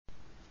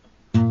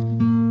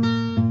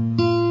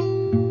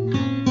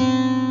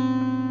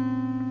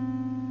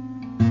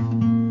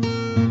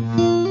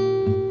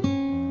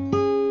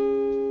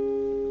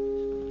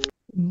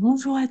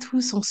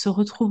tous, on se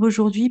retrouve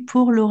aujourd'hui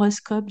pour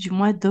l'horoscope du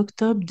mois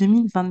d'octobre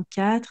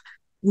 2024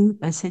 où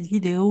cette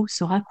vidéo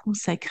sera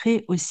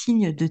consacrée au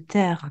signe de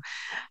terre.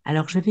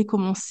 Alors, je vais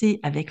commencer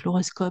avec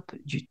l'horoscope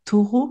du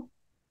taureau.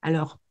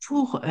 Alors,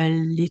 pour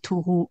les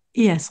taureaux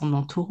et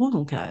ascendants taureaux,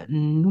 donc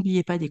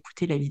n'oubliez pas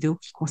d'écouter la vidéo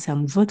qui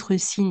concerne votre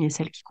signe et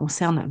celle qui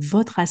concerne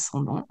votre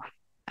ascendant.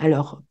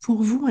 Alors,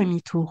 pour vous,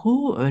 amis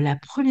taureaux, la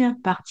première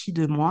partie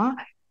de mois,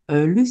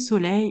 le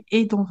soleil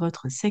est dans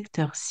votre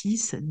secteur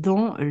 6,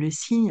 dans le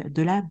signe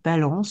de la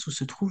balance, où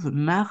se trouve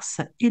Mars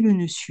et le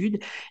nœud sud,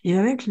 et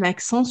avec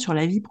l'accent sur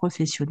la vie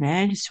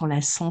professionnelle, sur la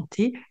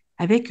santé,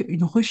 avec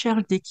une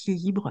recherche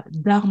d'équilibre,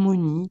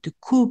 d'harmonie, de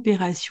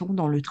coopération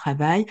dans le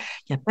travail.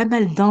 Il y a pas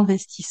mal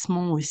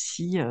d'investissements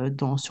aussi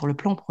sur le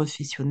plan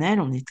professionnel.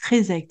 On est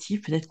très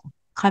actif, peut-être qu'on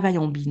travaille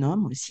en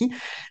binôme aussi.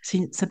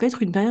 Ça peut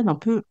être une période un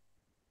peu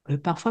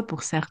parfois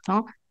pour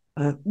certains,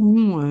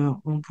 où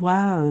on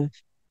doit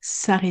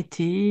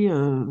s'arrêter,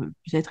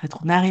 peut-être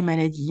être en arrêt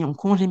maladie, en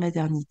congé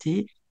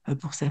maternité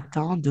pour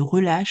certains, de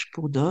relâche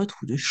pour d'autres,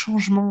 ou de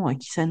changements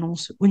qui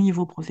s'annoncent au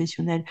niveau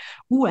professionnel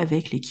ou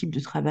avec l'équipe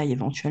de travail,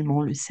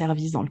 éventuellement le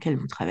service dans lequel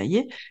vous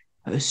travaillez.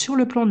 Sur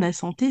le plan de la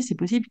santé, c'est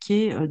possible qu'il y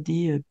ait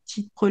des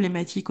petites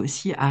problématiques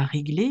aussi à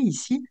régler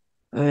ici.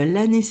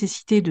 La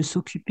nécessité de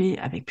s'occuper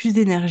avec plus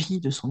d'énergie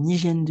de son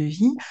hygiène de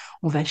vie.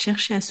 On va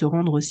chercher à se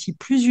rendre aussi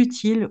plus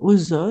utile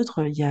aux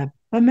autres. Il y a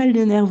pas mal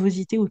de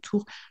nervosité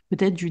autour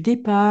peut-être du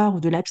départ ou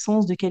de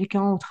l'absence de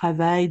quelqu'un au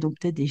travail, donc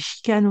peut-être des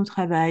chicanes au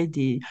travail,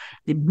 des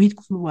bruits de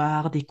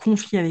couloir, des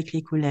conflits avec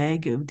les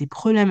collègues, des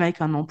problèmes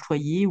avec un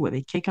employé ou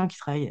avec quelqu'un qui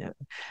travaille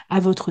à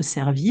votre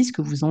service,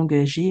 que vous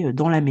engagez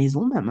dans la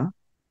maison même, hein.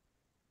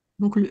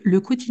 Donc le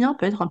quotidien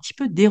peut être un petit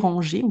peu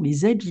dérangé, ou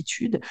les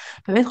habitudes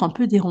peuvent être un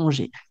peu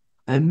dérangées.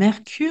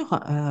 Mercure,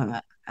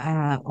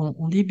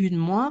 en début de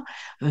mois,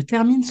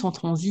 termine son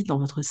transit dans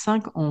votre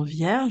 5 en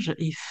Vierge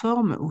et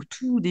forme au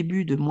tout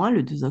début de mois,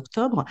 le 2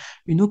 octobre,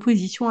 une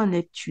opposition à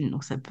Neptune.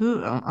 Donc ça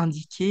peut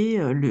indiquer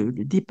le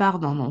départ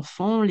d'un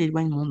enfant,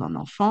 l'éloignement d'un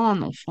enfant,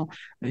 un enfant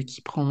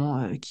qui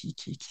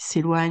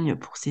s'éloigne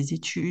pour ses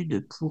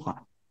études, pour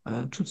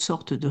toutes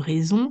sortes de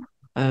raisons.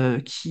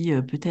 Qui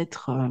peut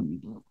être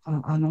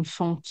un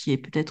enfant qui est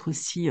peut-être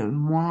aussi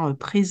moins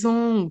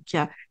présent, ou qui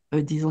a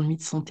des ennuis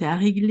de santé à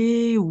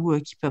régler, ou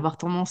qui peut avoir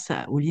tendance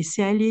au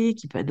laisser aller,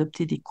 qui peut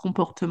adopter des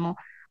comportements,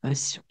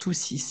 surtout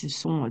si ce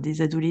sont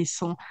des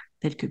adolescents,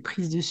 tels que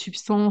prise de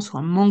substance ou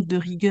un manque de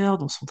rigueur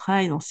dans son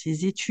travail, dans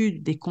ses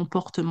études, des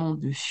comportements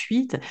de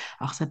fuite.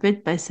 Alors ça peut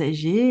être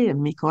passager,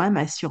 mais quand même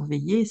à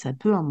surveiller, et ça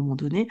peut à un moment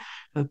donné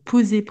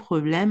poser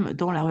problème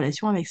dans la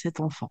relation avec cet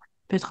enfant.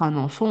 Peut-être un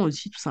enfant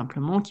aussi, tout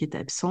simplement, qui est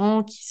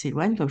absent, qui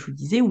s'éloigne, comme je vous le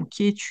disais, ou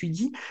qui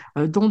étudie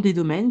dans des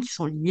domaines qui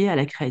sont liés à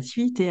la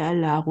créativité, à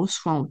l'art, aux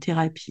soins, aux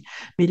thérapies.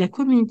 Mais la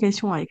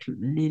communication avec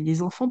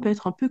les enfants peut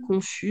être un peu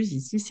confuse.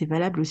 Ici, c'est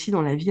valable aussi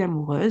dans la vie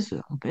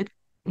amoureuse. On peut être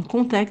en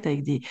contact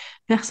avec des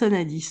personnes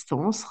à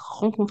distance,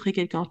 rencontrer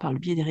quelqu'un par le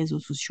biais des réseaux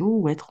sociaux,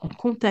 ou être en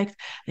contact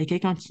avec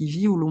quelqu'un qui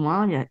vit au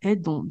loin, et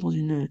être dans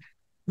une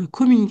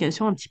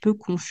communication un petit peu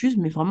confuse,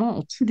 mais vraiment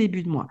en tout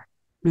début de mois.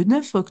 Le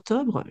 9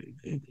 octobre,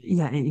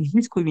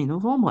 jusqu'au 8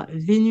 novembre,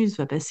 Vénus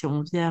va passer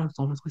en Vierge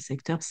dans votre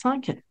secteur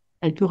 5.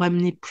 Elle peut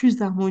ramener plus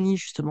d'harmonie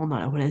justement dans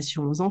la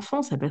relation aux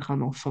enfants. Ça peut être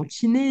un enfant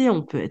qui naît,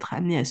 on peut être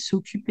amené à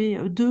s'occuper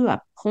d'eux,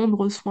 à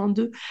prendre soin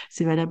d'eux.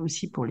 C'est valable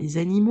aussi pour les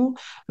animaux.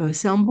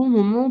 C'est un bon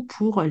moment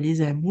pour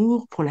les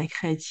amours, pour la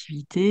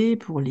créativité,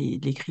 pour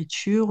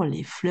l'écriture,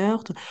 les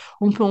flirts.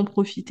 On peut en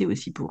profiter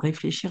aussi pour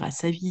réfléchir à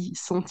sa vie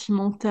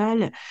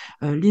sentimentale.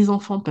 Les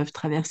enfants peuvent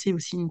traverser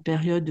aussi une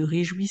période de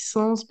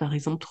réjouissance, par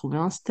exemple trouver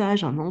un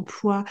stage, un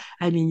emploi,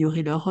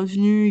 améliorer leurs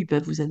revenus. Ils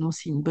peuvent vous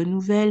annoncer une bonne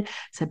nouvelle.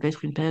 Ça peut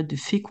être une période de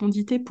fécondité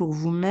pour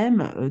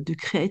vous-même, de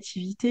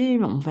créativité.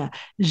 On va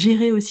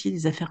gérer aussi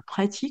les affaires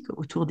pratiques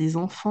autour des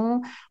enfants,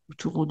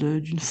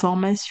 d'une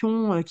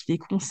formation qui les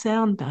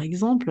concerne, par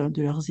exemple,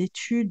 de leurs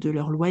études, de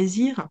leurs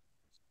loisirs.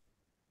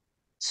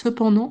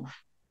 Cependant,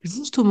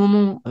 juste au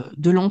moment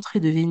de l'entrée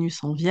de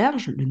Vénus en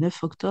Vierge, le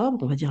 9 octobre,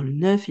 on va dire le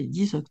 9 et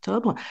 10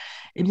 octobre,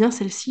 eh bien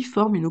celle-ci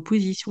forme une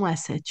opposition à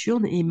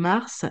Saturne, et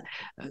Mars,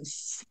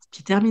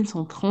 qui termine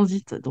son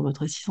transit dans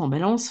votre 6 en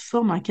Balance,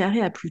 forme un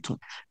carré à Pluton.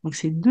 Donc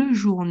ces deux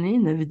journées,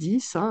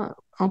 9-10, hein,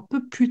 un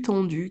peu plus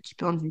tendues, qui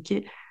peut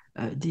indiquer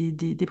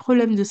des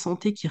problèmes de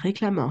santé qui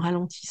réclament un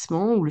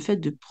ralentissement, ou le fait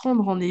de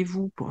prendre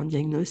rendez-vous pour un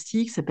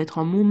diagnostic. Ça peut être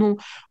un moment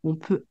où on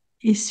peut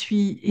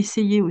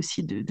essayer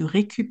aussi de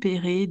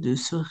récupérer, de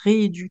se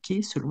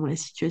rééduquer selon la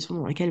situation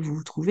dans laquelle vous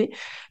vous trouvez.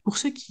 Pour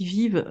ceux qui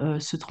vivent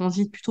ce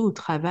transit plutôt au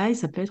travail,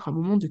 ça peut être un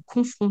moment de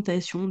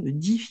confrontation, de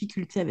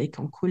difficulté avec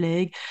un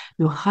collègue,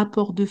 de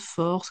rapport de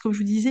force. Comme je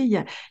vous disais, il y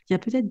a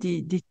peut-être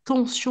des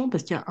tensions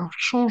parce qu'il y a un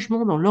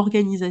changement dans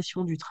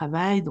l'organisation du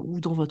travail ou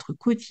dans votre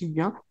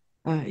quotidien,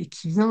 et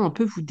qui vient un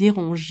peu vous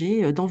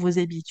déranger dans vos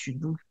habitudes.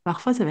 Donc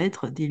parfois, ça va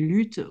être des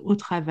luttes au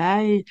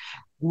travail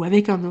ou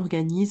avec un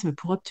organisme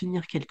pour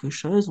obtenir quelque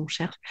chose. On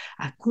cherche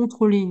à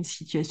contrôler une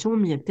situation,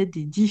 mais il y a peut-être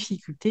des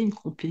difficultés, une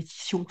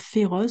compétition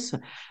féroce,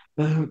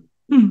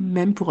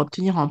 même pour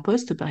obtenir un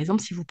poste, par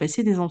exemple, si vous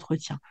passez des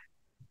entretiens.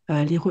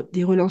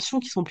 des relations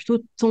qui sont plutôt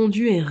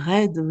tendues et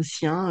raides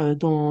aussi hein,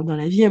 dans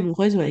la vie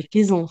amoureuse ou avec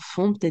les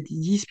enfants, peut-être des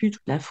disputes ou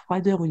de la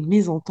froideur ou une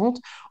mésentente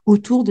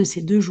autour de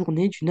ces 2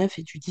 journées du 9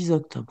 et du 10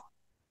 octobre.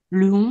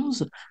 Le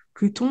 11,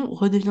 Pluton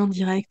redevient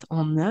direct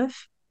en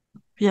 9.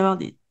 Il peut y avoir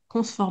des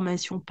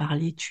transformations par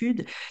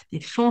l'étude, des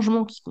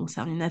changements qui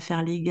concernent une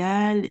affaire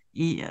légale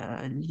et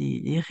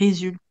les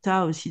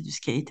résultats aussi de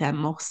ce qui a été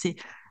amorcé.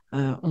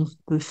 On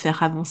peut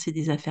faire avancer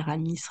des affaires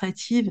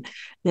administratives.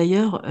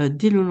 D'ailleurs,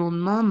 dès le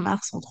lendemain,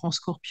 Mars entre en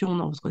Scorpion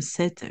dans votre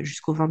 7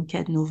 jusqu'au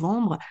 24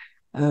 novembre.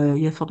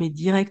 Il va former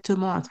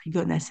directement un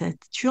trigone à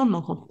Saturne,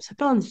 donc ça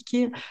peut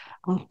indiquer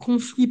un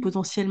conflit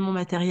potentiellement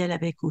matériel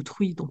avec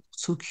autrui dont on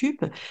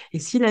s'occupe. Et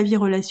si la vie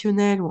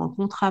relationnelle ou un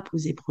contrat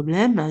posait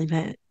problème,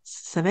 ben,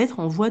 ça va être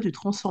en voie de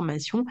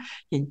transformation.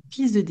 Il y a une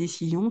piste de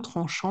décision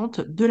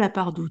tranchante de la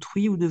part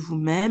d'autrui ou de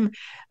vous-même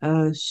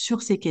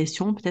sur ces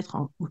questions,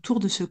 peut-être autour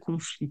de ce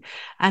conflit.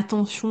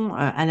 Attention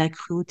à la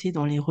cruauté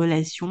dans les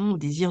relations, au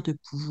désir de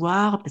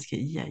pouvoir, parce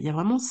qu'il y a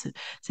vraiment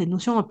cette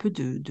notion un peu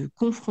de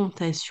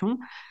confrontation.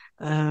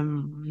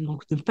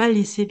 Donc, ne pas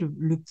laisser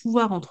le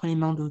pouvoir entre les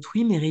mains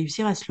d'autrui, mais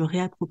réussir à se le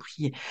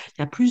réapproprier. Il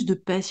y a plus de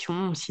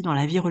passion aussi dans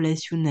la vie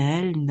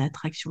relationnelle, une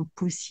attraction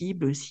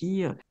possible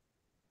aussi.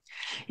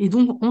 Et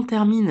donc, on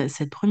termine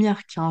cette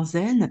première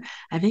quinzaine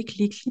avec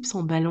l'éclipse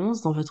en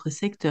balance dans votre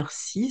secteur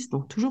 6.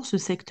 Donc, toujours ce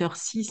secteur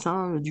 6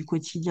 hein, du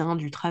quotidien,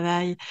 du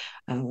travail,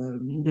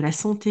 de la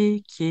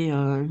santé qui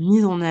est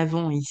mise en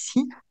avant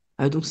ici.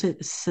 Donc,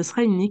 ce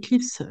sera une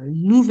éclipse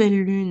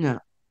nouvelle lune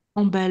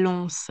en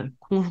balance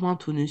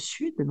conjointe au nœud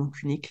sud,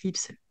 donc une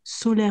éclipse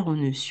solaire au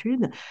nœud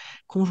sud,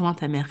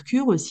 conjointe à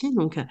Mercure aussi.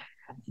 Donc,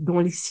 dans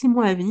les 6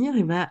 mois à venir,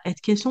 il va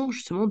être question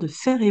justement de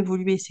faire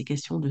évoluer ces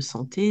questions de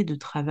santé, de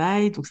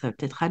travail. Donc, ça va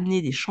peut-être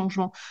amener des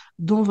changements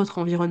dans votre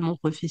environnement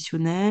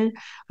professionnel,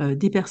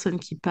 des personnes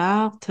qui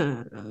partent,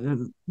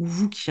 ou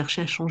vous qui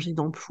cherchez à changer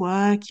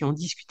d'emploi, qui en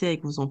discutez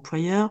avec vos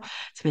employeurs.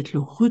 Ça va être le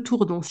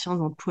retour d'anciens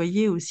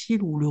employés aussi,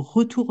 ou le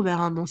retour vers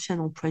un ancien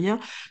employeur.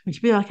 Donc, il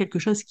peut y avoir quelque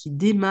chose qui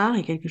démarre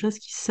et quelque chose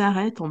qui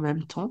s'arrête en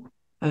même temps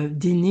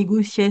des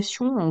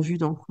négociations en vue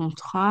d'un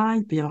contrat,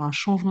 il peut y avoir un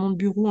changement de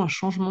bureau, un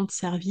changement de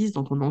service,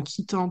 donc on en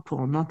quitte un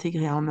pour en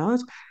intégrer un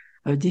autre,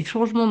 des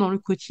changements dans le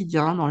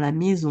quotidien, dans la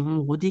maison,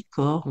 au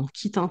décor, on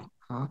quitte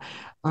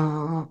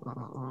un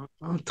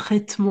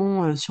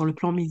traitement sur le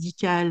plan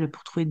médical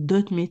pour trouver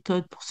d'autres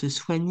méthodes pour se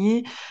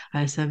soigner.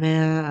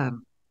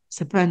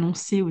 Ça peut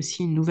annoncer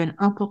aussi une nouvelle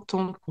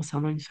importante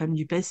concernant une femme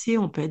du passé.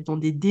 On peut être dans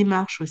des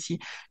démarches aussi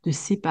de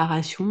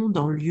séparation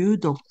d'un lieu,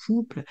 d'un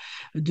couple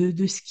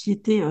de ce qui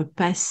était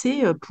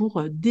passé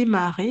pour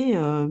démarrer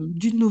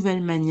d'une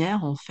nouvelle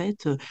manière, en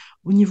fait,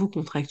 au niveau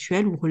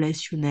contractuel ou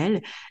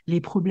relationnel.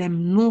 Les problèmes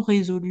non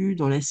résolus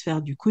dans la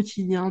sphère du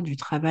quotidien, du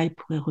travail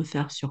pourraient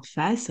refaire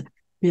surface.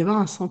 Il peut y avoir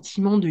un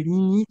sentiment de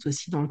limite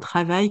aussi dans le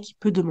travail qui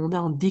peut demander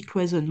un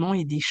décloisonnement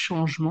et des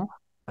changements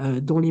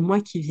dans les mois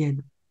qui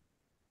viennent.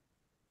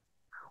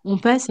 On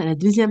passe à la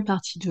deuxième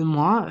partie de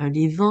mois,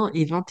 les 20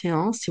 et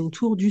 21. C'est au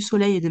tour du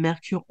Soleil et de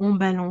Mercure en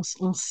balance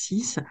en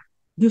 6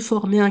 de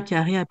former un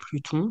carré à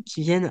Pluton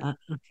qui viennent à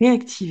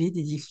réactiver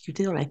des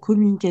difficultés dans la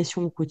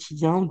communication au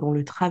quotidien, dans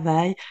le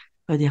travail,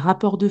 des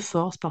rapports de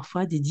force,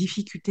 parfois des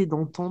difficultés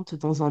d'entente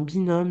dans un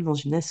binôme, dans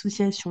une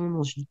association,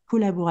 dans une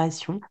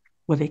collaboration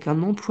ou avec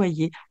un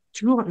employé.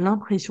 Toujours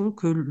l'impression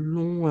que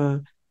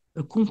l'on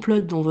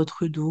complote dans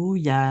votre dos,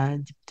 il y a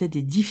peut-être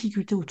des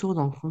difficultés autour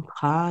d'un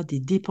contrat, des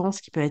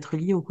dépenses qui peuvent être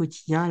liées au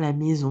quotidien, à la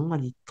maison, à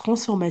des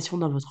transformations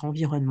dans votre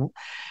environnement.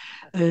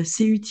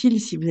 C'est utile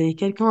si vous avez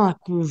quelqu'un à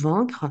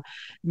convaincre,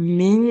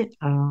 mais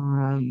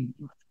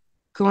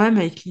quand même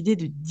avec l'idée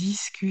de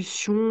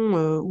discussion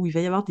où il va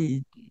y avoir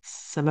des...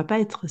 Ça va pas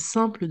être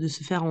simple de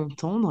se faire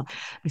entendre,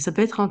 mais ça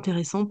peut être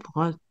intéressant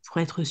pour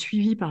être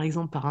suivi, par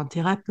exemple, par un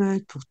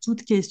thérapeute, pour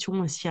toute question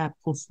aussi à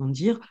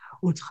approfondir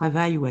au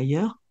travail ou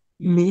ailleurs.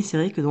 Mais c'est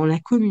vrai que dans la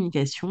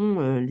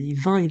communication, les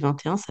 20 et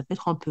 21, ça peut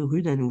être un peu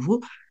rude à nouveau.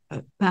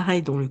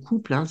 Pareil dans le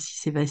couple, hein, si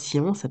c'est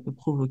vacillant, ça peut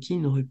provoquer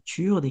une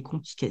rupture, des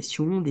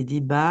complications, des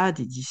débats,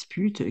 des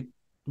disputes,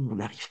 où on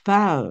n'arrive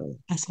pas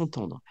à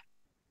s'entendre.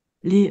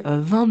 Les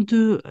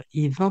 22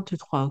 et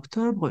 23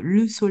 octobre,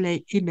 le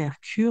Soleil et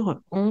Mercure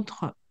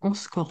entrent en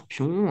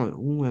Scorpion,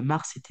 où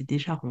Mars était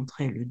déjà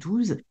rentré le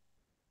 12,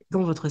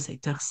 dans votre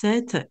secteur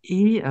 7.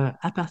 Et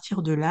à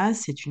partir de là,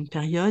 c'est une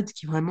période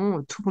qui est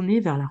vraiment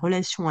tournée vers la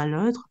relation à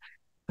l'autre,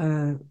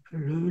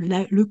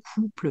 le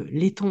couple,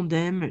 les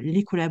tandems,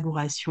 les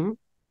collaborations.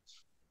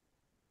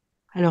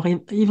 Alors,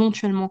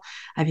 éventuellement,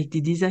 avec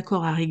des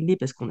désaccords à régler,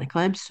 parce qu'on a quand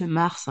même ce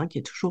Mars hein, qui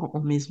est toujours en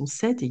maison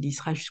 7 et il y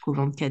sera jusqu'au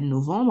 24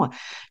 novembre,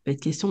 il va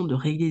être question de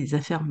régler des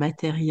affaires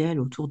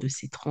matérielles autour de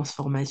ces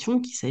transformations,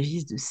 qu'il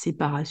s'agisse de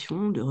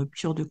séparation, de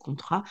rupture de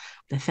contrat,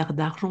 d'affaires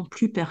d'argent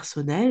plus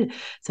personnelles.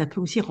 Ça peut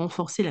aussi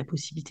renforcer la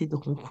possibilité de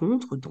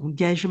rencontre,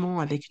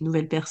 d'engagement avec une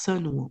nouvelle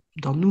personne ou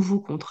d'un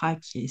nouveau contrat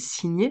qui est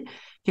signé,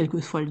 quel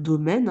que soit le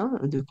domaine hein,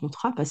 de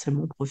contrat, pas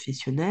seulement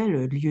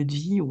professionnel, lieu de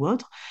vie ou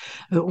autre.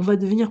 On va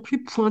devenir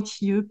plus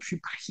pointilleux, plus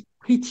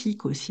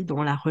critique aussi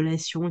dans la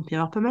relation. Il peut y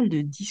avoir pas mal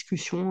de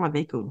discussions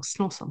avec, on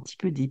se lance un petit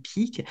peu des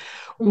piques.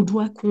 On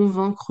doit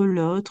convaincre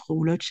l'autre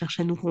ou l'autre cherche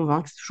à nous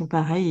convaincre, c'est toujours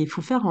pareil. Et il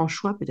faut faire un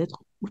choix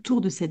peut-être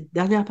autour de cette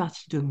dernière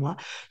partie de mois,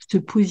 se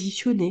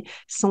positionner,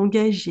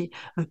 s'engager,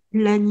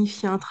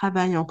 planifier un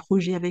travail, un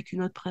projet avec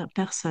une autre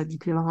personne. Il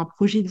peut y avoir un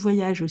projet de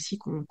voyage aussi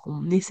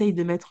qu'on essaye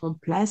de mettre en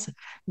place.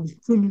 On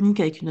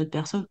communique avec une autre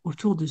personne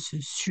autour de ce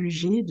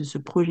sujet, de ce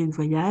projet de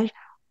voyage.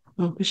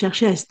 On peut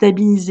chercher à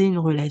stabiliser une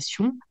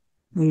relation.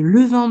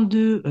 Le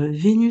 22,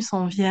 Vénus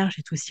en Vierge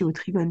est aussi au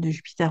trigone de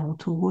Jupiter en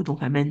Taureau,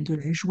 donc amène de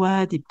la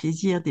joie, des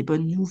plaisirs, des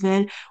bonnes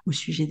nouvelles au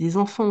sujet des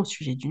enfants, au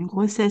sujet d'une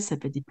grossesse. Ça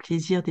peut être des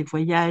plaisirs, des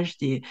voyages,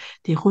 des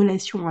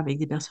relations avec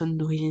des personnes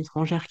d'origine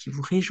étrangère qui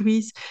vous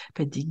réjouissent. Ça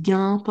peut être des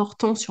gains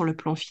importants sur le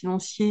plan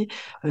financier.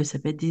 Ça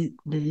peut être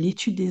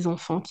l'étude des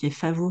enfants qui est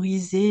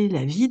favorisée,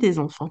 la vie des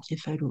enfants qui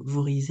est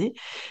favorisée.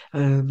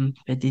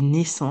 Des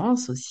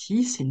naissances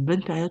aussi, c'est une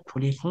bonne période pour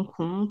les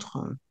rencontres,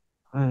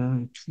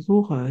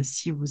 toujours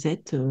si vous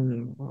êtes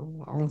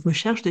en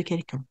recherche de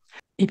quelqu'un.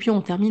 Et puis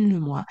on termine le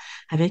mois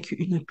avec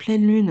une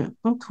pleine lune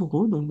en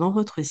taureau, donc dans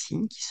votre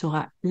signe, qui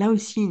sera là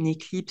aussi une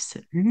éclipse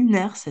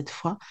lunaire cette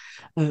fois,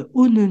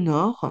 au nœud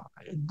nord,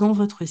 dans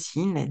votre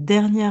signe, la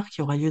dernière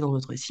qui aura lieu dans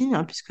votre signe,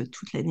 hein, puisque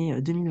toute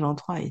l'année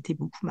 2023 a été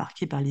beaucoup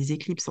marquée par les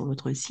éclipses dans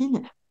votre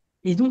signe.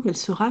 Et donc, elle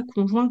sera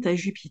conjointe à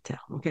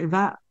Jupiter. Donc, elle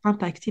va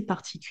impacter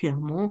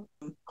particulièrement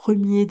le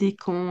premier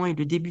décan et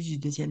le début du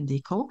deuxième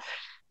décan.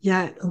 Il y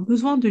a un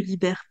besoin de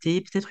liberté,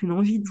 peut-être une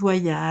envie de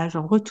voyage,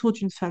 un retour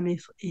d'une femme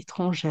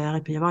étrangère.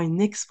 Il peut y avoir une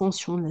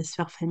expansion de la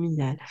sphère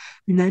familiale,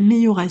 une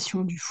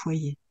amélioration du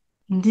foyer,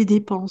 des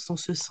dépenses dans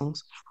ce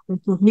sens. On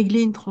peut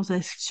régler une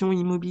transaction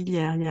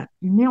immobilière.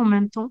 Mais en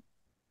même temps,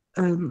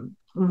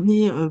 on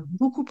est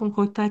beaucoup en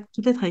contact,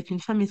 peut-être avec une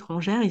femme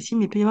étrangère ici,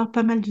 mais il peut y avoir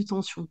pas mal de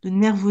tensions, de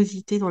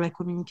nervosité dans la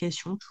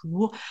communication,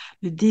 toujours,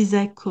 de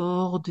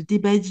désaccords, de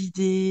débats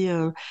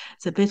d'idées.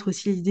 Ça peut être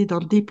aussi l'idée d'un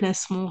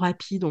déplacement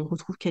rapide. On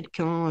retrouve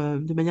quelqu'un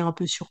de manière un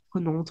peu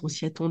surprenante, on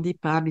s'y attendait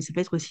pas, mais ça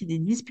peut être aussi des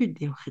disputes,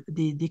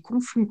 des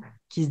conflits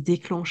qui se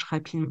déclenchent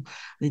rapidement,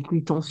 des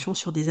tensions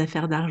sur des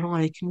affaires d'argent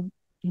avec une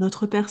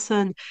autre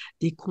personne,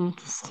 des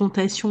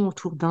confrontations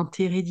autour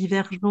d'intérêts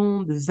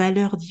divergents, de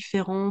valeurs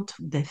différentes,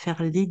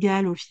 d'affaires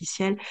légales,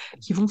 officielles,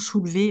 qui vont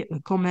soulever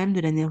quand même de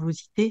la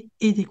nervosité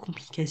et des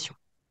complications.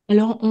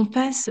 Alors, on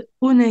passe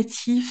au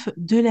natif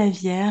de la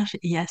Vierge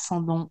et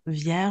ascendant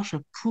Vierge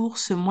pour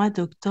ce mois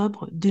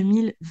d'octobre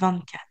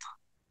 2024.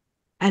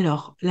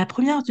 Alors, la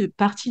première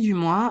partie du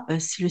mois,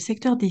 c'est le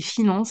secteur des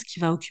finances qui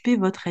va occuper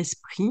votre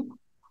esprit,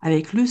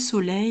 avec le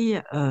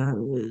soleil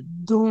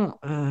dans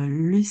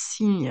le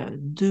signe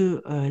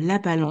de la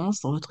balance,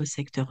 dans votre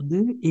secteur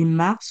 2, et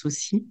Mars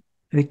aussi,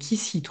 qui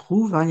s'y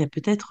trouve, hein. Il y a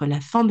peut-être la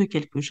fin de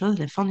quelque chose,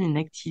 la fin d'une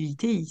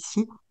activité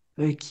ici,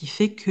 qui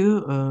fait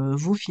que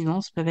vos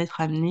finances peuvent être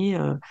amenées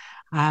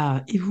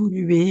à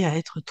évoluer, à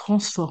être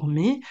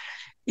transformées.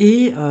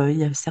 Et il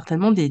y a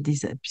certainement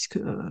puisque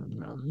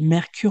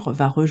Mercure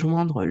va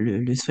rejoindre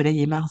le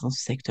Soleil et Mars dans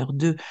ce secteur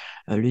 2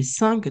 le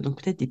 5,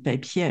 donc peut-être des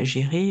papiers à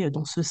gérer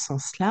dans ce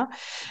sens-là.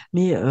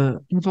 Mais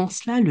avant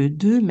cela, le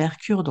 2,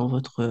 Mercure dans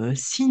votre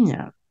signe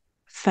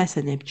face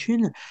à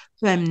Neptune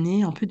peut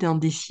amener un peu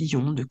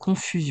d'indécision, de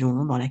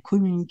confusion dans la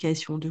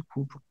communication de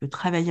couple. On peut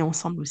travailler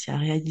ensemble aussi à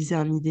réaliser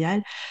un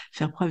idéal,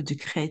 faire preuve de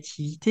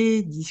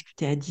créativité,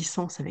 discuter à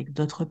distance avec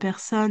d'autres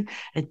personnes,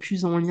 être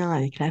plus en lien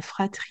avec la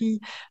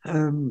fratrie.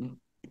 Euh,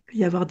 il peut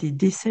y avoir des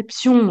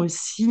déceptions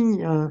aussi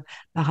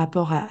par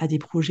rapport à des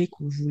projets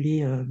qu'on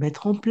voulait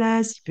mettre en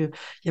place. Il peut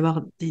y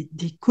avoir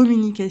des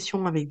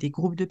communications avec des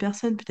groupes de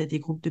personnes, peut-être des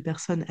groupes de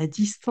personnes à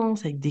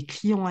distance, avec des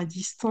clients à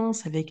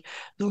distance,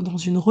 dans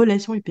une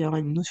relation, il peut y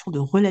avoir une notion de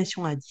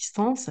relation à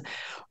distance.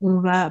 On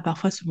va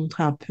parfois se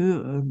montrer un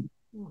peu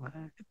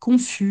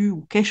confus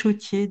ou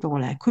cachotier dans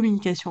la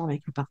communication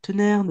avec le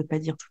partenaire, ne pas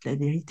dire toute la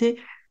vérité.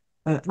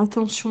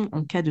 Attention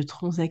en cas de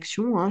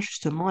transaction, hein,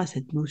 justement, à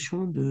cette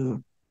notion de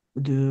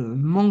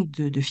manque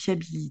de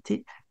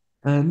fiabilité.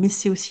 Mais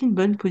c'est aussi une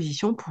bonne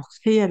position pour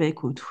créer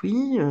avec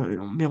autrui.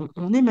 Mais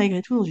on est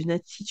malgré tout dans une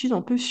attitude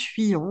un peu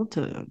fuyante.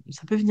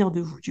 Ça peut venir de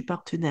vous, du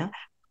partenaire.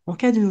 En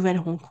cas de nouvelle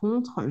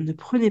rencontre, ne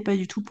prenez pas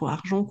du tout pour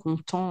argent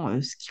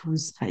comptant ce qui vous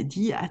sera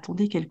dit.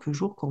 Attendez quelques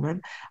jours quand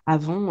même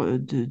avant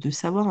de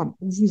savoir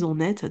où vous en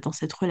êtes dans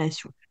cette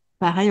relation.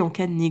 Pareil en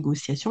cas de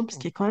négociation, parce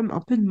qu'il y a quand même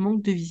un peu de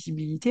manque de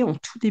visibilité en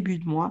tout début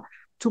de mois,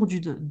 autour du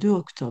 2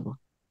 octobre.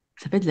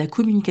 Ça peut être de la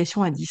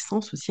communication à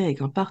distance aussi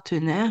avec un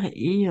partenaire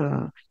et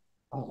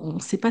on ne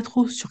sait pas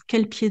trop sur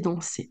quel pied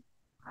danser.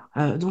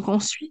 Donc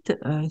ensuite,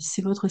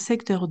 c'est votre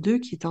secteur 2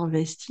 qui est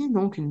investi,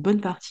 donc une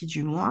bonne partie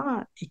du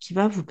mois, et qui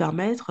va vous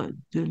permettre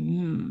de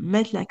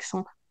mettre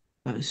l'accent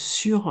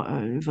sur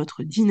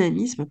votre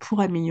dynamisme pour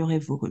améliorer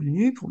vos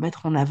revenus, pour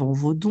mettre en avant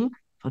vos dons,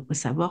 votre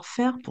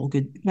savoir-faire pour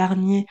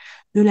gagner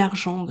de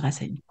l'argent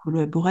grâce à une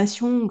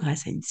collaboration,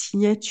 grâce à une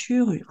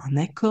signature, un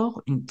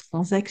accord, une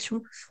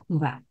transaction. On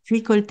va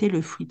récolter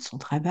le fruit de son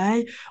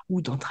travail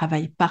ou d'un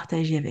travail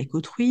partagé avec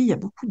autrui. Il y a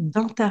beaucoup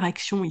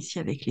d'interactions ici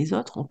avec les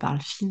autres. On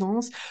parle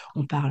finance,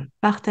 on parle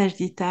partage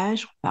des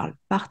tâches, on parle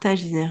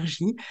partage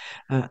d'énergie,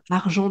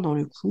 argent dans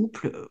le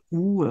couple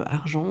ou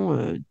argent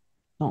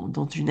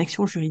dans une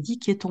action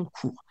juridique qui est en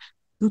cours.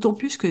 D'autant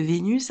plus que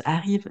Vénus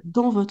arrive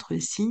dans votre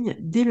signe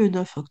dès le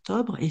 9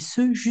 octobre et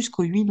ce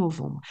jusqu'au 8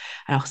 novembre.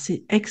 Alors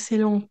c'est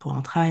excellent pour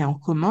un travail en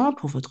commun,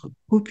 pour votre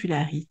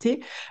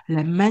popularité,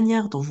 la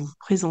manière dont vous vous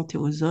présentez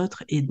aux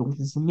autres et dont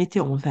vous vous mettez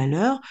en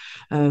valeur.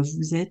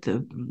 Vous êtes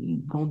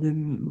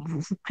vous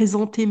vous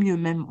présentez mieux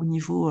même au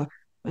niveau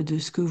de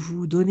ce que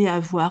vous donnez à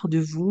voir de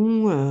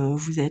vous.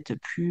 Vous êtes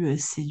plus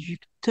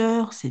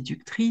séducteur,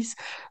 séductrice.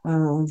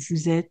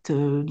 Vous êtes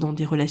dans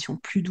des relations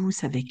plus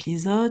douces avec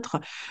les autres.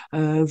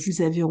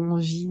 Vous avez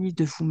envie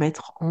de vous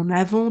mettre en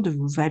avant, de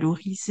vous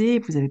valoriser.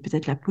 Vous avez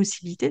peut-être la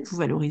possibilité de vous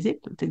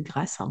valoriser, peut-être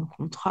grâce à un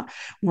contrat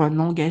ou un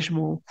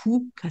engagement en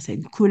couple, grâce à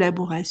une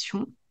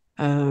collaboration.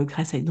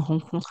 Grâce à une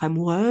rencontre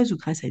amoureuse ou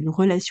grâce à une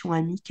relation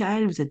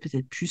amicale, vous êtes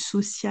peut-être plus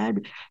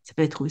sociable, ça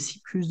peut être aussi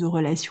plus de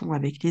relations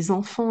avec les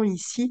enfants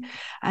ici.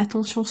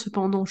 Attention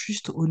cependant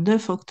juste au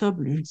 9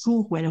 octobre, le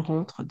jour où elle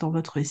rentre dans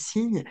votre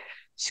signe,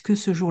 puisque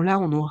ce jour-là,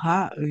 on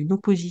aura une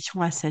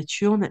opposition à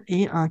Saturne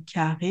et un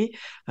carré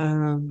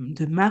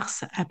de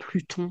Mars à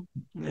Pluton.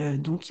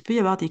 Donc, il peut y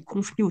avoir des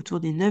conflits autour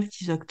des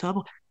 9-10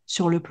 octobre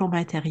sur le plan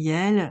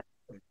matériel,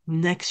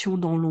 une action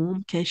dans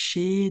l'ombre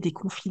cachée, des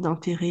conflits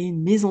d'intérêts,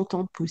 une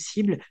mésentente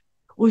possible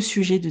au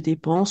sujet de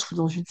dépenses ou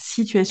dans une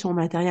situation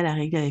matérielle à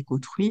régler avec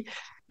autrui,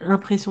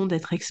 l'impression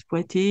d'être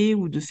exploité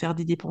ou de faire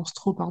des dépenses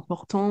trop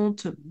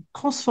importantes,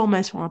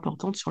 transformation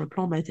importante sur le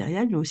plan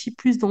matériel, mais aussi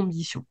plus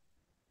d'ambition.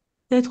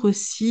 Peut-être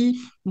aussi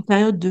une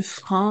période de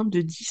frein,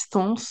 de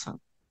distance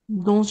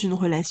dans une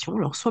relation.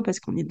 Alors, soit parce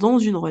qu'on est dans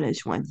une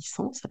relation à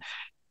distance,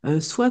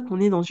 soit qu'on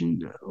est dans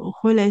une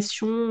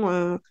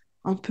relation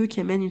un peu qui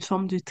amène une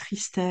forme de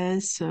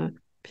tristesse,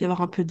 puis y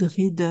avoir un peu de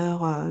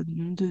raideur,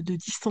 de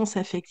distance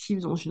affective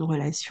dans une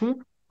relation.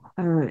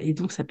 Et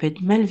donc, ça peut être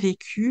mal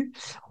vécu,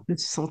 on peut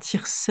se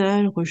sentir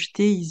seul,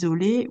 rejeté,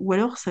 isolé, ou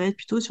alors ça va être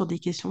plutôt sur des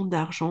questions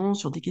d'argent,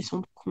 sur des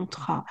questions de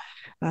contrat.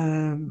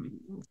 Euh,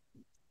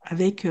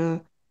 avec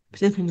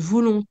peut-être une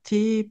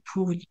volonté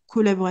pour une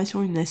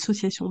collaboration, une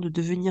association de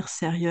devenir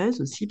sérieuse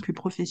aussi, plus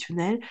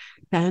professionnelle,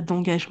 période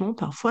d'engagement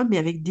parfois, mais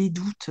avec des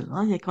doutes,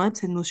 hein. Il y a quand même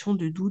cette notion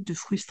de doute, de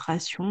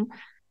frustration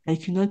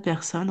avec une autre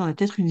personne. On a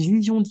peut-être une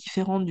vision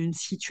différente d'une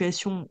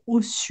situation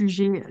au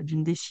sujet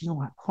d'une décision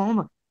à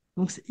prendre.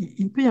 Donc,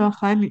 il peut y avoir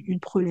quand même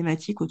une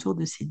problématique autour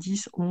de ces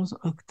 10-11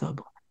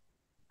 octobre.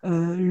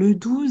 Le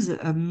 12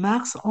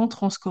 mars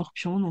entre en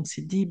Scorpion, donc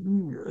c'est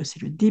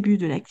le début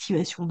de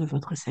l'activation de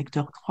votre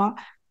secteur 3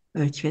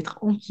 qui va être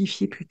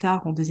amplifié plus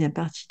tard en deuxième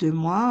partie de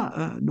mois.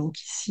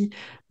 Donc ici,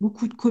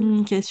 beaucoup de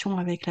communication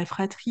avec la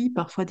fratrie,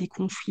 parfois des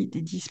conflits,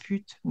 des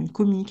disputes, une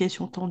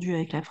communication tendue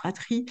avec la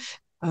fratrie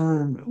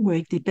ou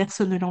avec des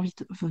personnes de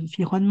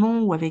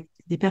l'environnement ou avec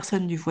des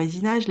personnes du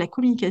voisinage. La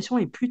communication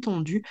est plus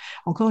tendue.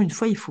 Encore une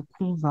fois, il faut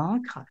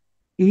convaincre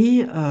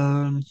et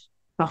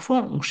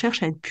parfois, on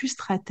cherche à être plus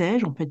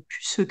stratège, on peut être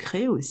plus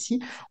secret aussi.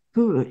 On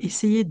peut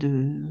essayer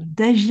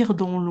d'agir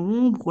dans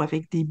l'ombre ou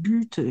avec des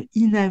buts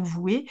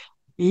inavoués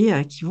et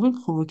qui vont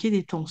provoquer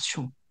des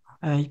tensions.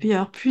 Il peut y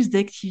avoir plus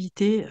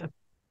d'activités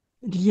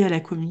liées à la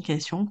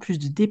communication, plus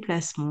de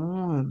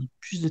déplacements,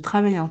 plus de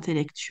travail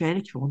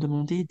intellectuel qui vont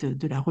demander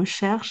de la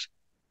recherche,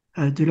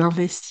 de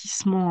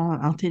l'investissement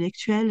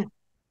intellectuel,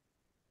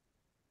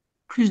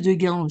 plus de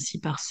gains aussi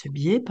par ce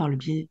biais, par le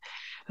biais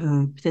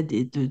peut-être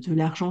de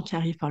l'argent qui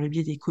arrive par le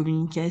biais des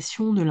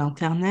communications, de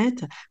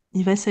l'Internet.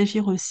 Il va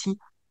s'agir aussi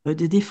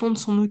de défendre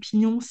son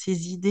opinion,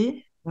 ses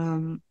idées.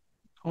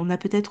 On a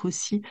peut-être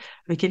aussi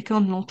quelqu'un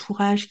de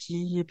l'entourage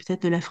qui est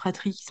peut-être de la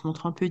fratrie qui se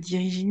montre un peu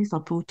dirigiste, un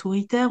peu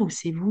autoritaire, ou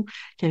c'est vous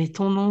qui avez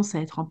tendance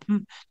à être un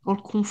peu dans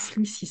le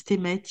conflit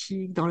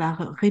systématique, dans la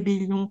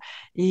rébellion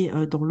et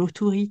dans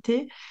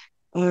l'autorité.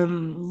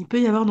 Il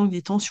peut y avoir donc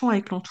des tensions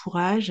avec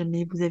l'entourage,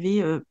 mais vous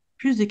avez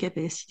plus de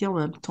capacité en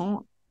même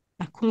temps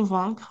à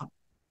convaincre,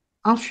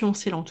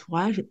 influencer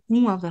l'entourage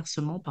ou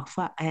inversement,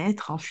 parfois à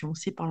être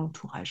influencé par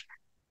l'entourage.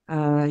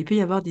 Il peut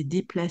y avoir des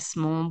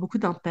déplacements, beaucoup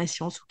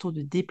d'impatience autour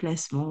de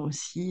déplacements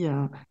aussi,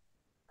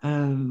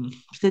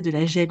 peut-être de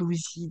la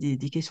jalousie,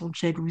 des questions de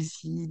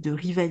jalousie, de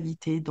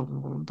rivalité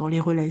dans les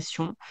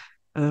relations.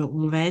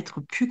 On va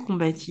être plus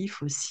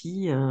combatif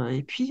aussi.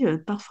 Et puis,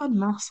 parfois,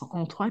 Mars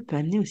en 3 peut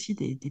amener aussi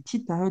des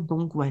petites périodes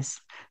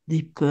d'angoisse,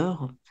 des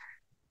peurs.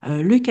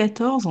 Le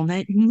 14, on a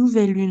une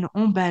nouvelle lune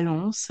en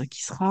balance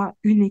qui sera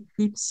une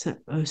éclipse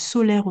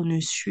solaire au nœud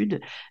sud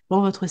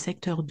dans votre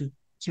secteur 2,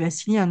 qui va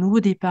signer un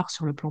nouveau départ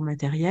sur le plan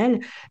matériel,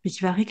 mais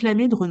qui va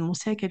réclamer de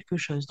renoncer à quelque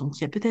chose. Donc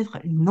il y a peut-être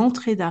une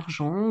entrée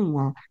d'argent ou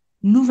une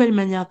nouvelle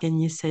manière de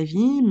gagner sa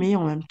vie, mais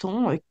en même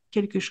temps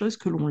quelque chose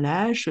que l'on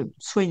lâche,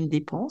 soit une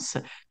dépense,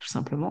 tout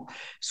simplement,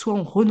 soit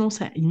on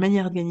renonce à une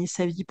manière de gagner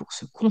sa vie pour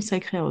se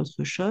consacrer à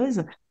autre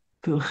chose.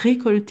 peut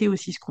récolter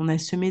aussi ce qu'on a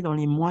semé dans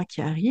les mois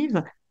qui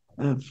arrivent.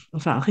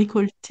 Enfin,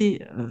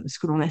 récolter ce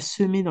que l'on a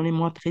semé dans les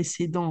mois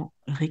précédents.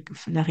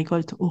 La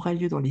récolte aura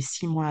lieu dans les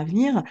 6 mois à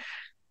venir.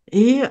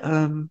 Et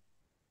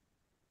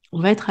on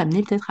va être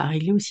amené peut-être à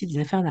régler aussi des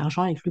affaires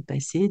d'argent avec le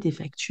passé, des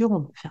factures.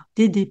 On peut faire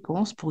des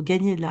dépenses pour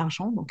gagner de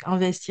l'argent, donc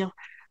investir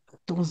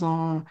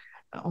dans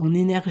en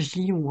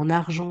énergie ou en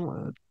argent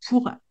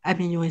pour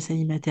améliorer sa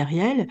vie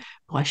matérielle,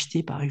 pour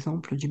acheter par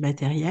exemple du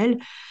matériel.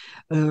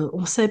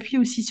 On s'appuie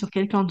aussi sur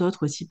quelqu'un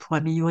d'autre aussi pour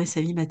améliorer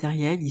sa vie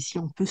matérielle. Ici,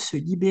 on peut se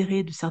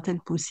libérer de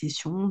certaines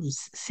possessions,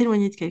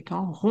 s'éloigner de quelqu'un,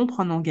 rompre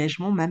un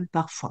engagement même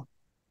parfois.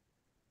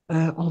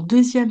 En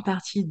deuxième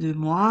partie de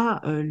mois,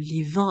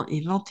 les 20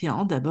 et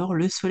 21, d'abord,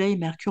 le Soleil et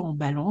Mercure en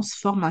Balance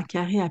forment un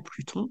carré à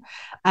Pluton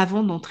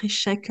avant d'entrer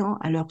chacun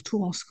à leur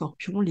tour en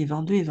Scorpion, les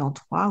 22 et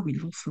 23, où ils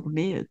vont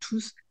former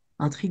tous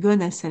un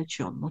trigone à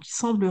Saturne. Donc, il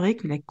semblerait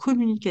que la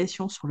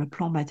communication sur le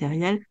plan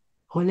matériel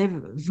relève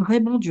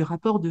vraiment du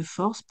rapport de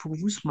force pour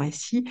vous ce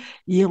mois-ci,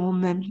 et en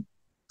même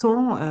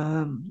temps,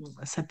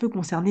 ça peut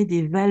concerner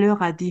des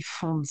valeurs à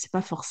défendre. C'est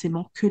pas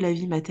forcément que la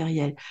vie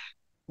matérielle.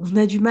 On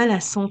a du mal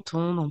à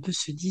s'entendre, on peut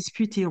se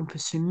disputer, on peut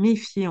se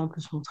méfier, on peut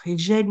se montrer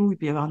jaloux. Il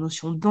peut y avoir une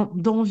notion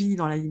d'envie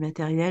dans la vie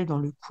matérielle, dans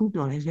le couple,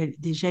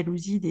 des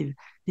jalousies, des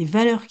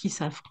valeurs qui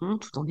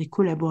s'affrontent, tout en des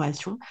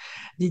collaborations,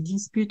 des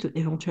disputes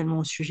éventuellement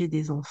au sujet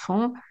des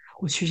enfants,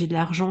 au sujet de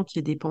l'argent qui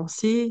est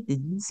dépensé, des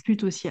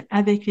disputes aussi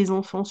avec les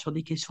enfants sur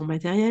des questions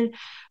matérielles,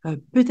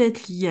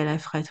 peut-être liées à la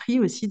fratrie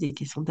aussi, des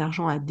questions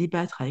d'argent à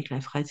débattre avec la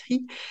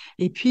fratrie.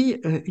 Et puis,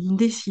 une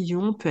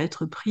décision peut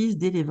être prise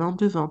dès les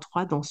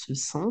 22-23 dans ce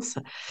sens,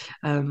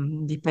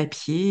 des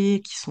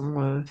papiers qui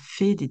sont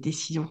faits, des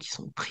décisions qui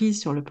sont prises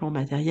sur le plan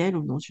matériel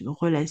ou dans une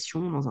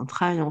relation, dans un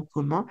travail en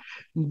commun,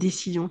 une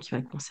décision qui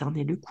va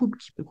concerner le couple,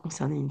 qui peut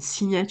concerner une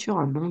signature,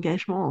 un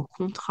engagement, un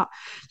contrat.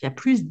 Il y a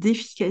plus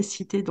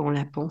d'efficacité dans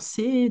la pensée,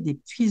 des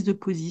prises de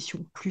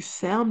position plus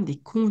fermes, des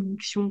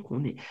convictions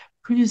qu'on est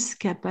plus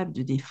capable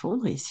de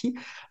défendre. Et ici,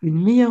 une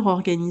meilleure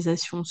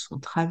organisation de son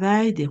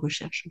travail, des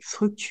recherches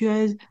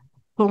fructueuses,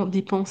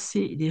 des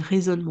pensées et des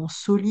raisonnements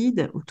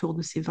solides autour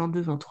de ces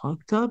 22-23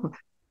 octobre.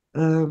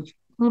 Euh,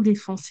 on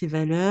défend ses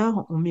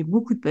valeurs, on met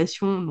beaucoup de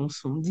passion dans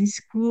son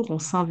discours, on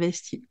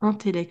s'investit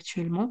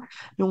intellectuellement.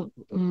 Et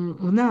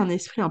on a un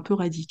esprit un peu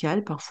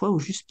radical, parfois, ou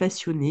juste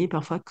passionné,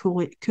 parfois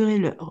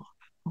querelleur,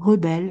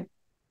 rebelle.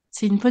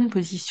 C'est une bonne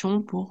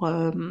position pour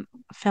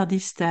faire des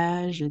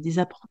stages, des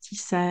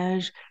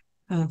apprentissages,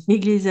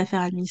 régler les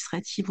affaires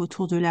administratives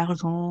autour de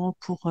l'argent,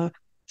 pour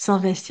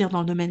s'investir dans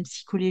le domaine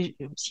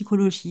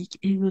psychologique,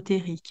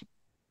 ésotérique.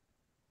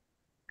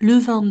 Le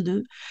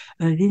 22,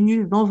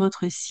 Vénus dans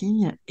votre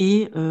signe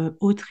et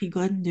au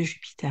trigone de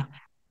Jupiter,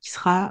 qui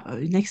sera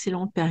une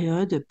excellente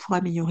période pour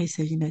améliorer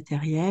sa vie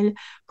matérielle,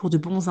 pour de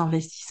bons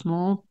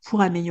investissements,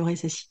 pour améliorer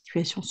sa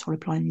situation sur le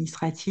plan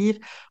administratif,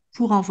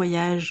 pour un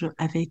voyage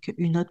avec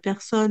une autre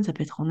personne, ça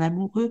peut être en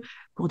amoureux,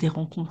 pour des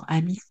rencontres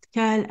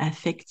amicales,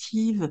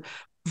 affectives,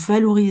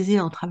 valoriser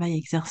un travail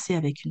exercé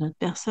avec une autre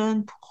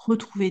personne, pour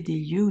retrouver des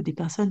lieux ou des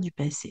personnes du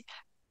passé.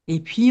 Et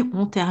puis,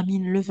 on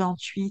termine le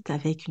 28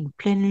 avec une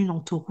pleine lune en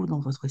taureau dans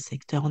votre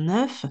secteur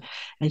 9.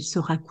 Elle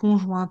sera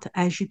conjointe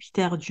à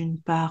Jupiter d'une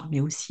part, mais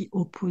aussi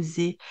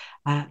opposée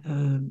à,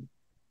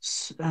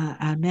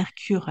 à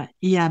Mercure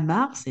et à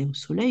Mars et au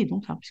Soleil,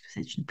 donc, hein, puisque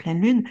c'est une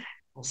pleine lune.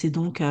 C'est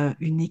donc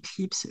une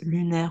éclipse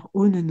lunaire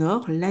au nœud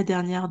nord, la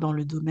dernière dans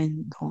le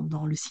domaine,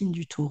 dans le signe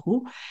du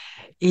taureau.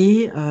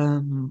 Et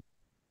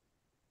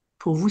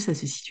pour vous, ça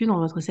se situe dans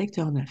votre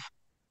secteur 9.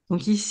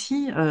 Donc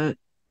ici,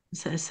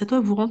 ça doit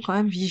vous rendre quand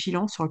même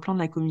vigilant sur le plan de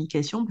la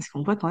communication, parce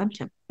qu'on voit quand même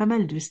qu'il y a pas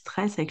mal de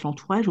stress avec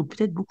l'entourage, ou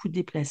peut-être beaucoup de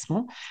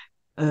déplacements,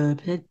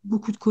 peut-être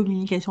beaucoup de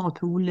communication un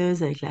peu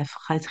houleuse avec la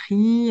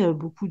fratrie,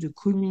 beaucoup de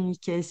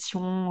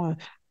communication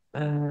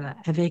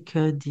avec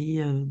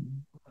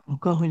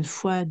encore une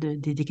fois,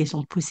 des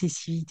questions de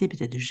possessivité,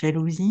 peut-être de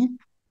jalousie.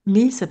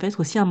 Mais ça peut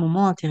être aussi un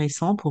moment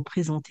intéressant pour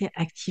présenter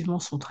activement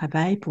son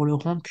travail, pour le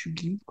rendre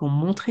public, pour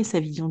montrer sa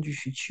vision du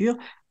futur,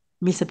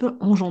 mais ça peut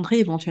engendrer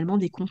éventuellement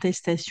des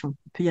contestations.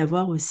 Il peut y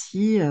avoir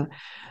aussi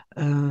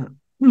euh,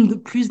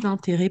 plus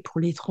d'intérêt pour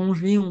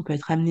l'étranger, on peut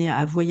être amené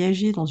à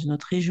voyager dans une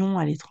autre région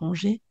à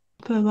l'étranger.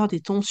 On peut avoir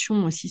des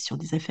tensions aussi sur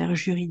des affaires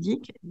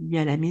juridiques liées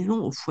à la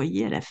maison, au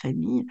foyer, à la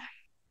famille.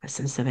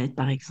 Ça va être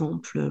par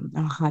exemple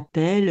un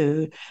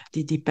rappel,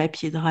 des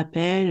papiers de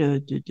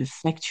rappel, de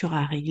factures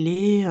à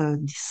régler,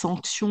 des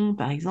sanctions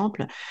par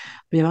exemple.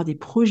 Il peut y avoir des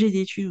projets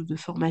d'études ou de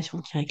formation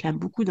qui réclament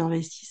beaucoup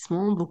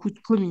d'investissement, beaucoup de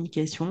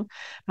communication,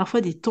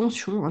 parfois des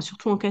tensions, hein,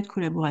 surtout en cas de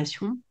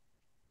collaboration.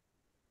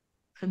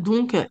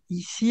 Donc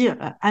ici,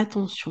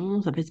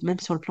 attention, ça peut être même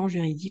sur le plan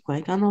juridique ou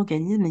avec un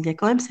organisme, il y a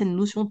quand même cette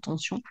notion de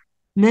tension,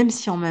 même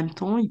si en même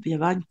temps, il peut y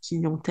avoir une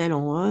clientèle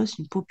en hausse,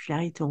 une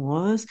popularité en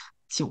hausse,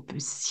 si on peut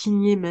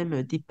signer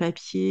même des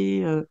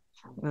papiers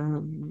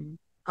euh,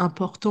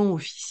 importants,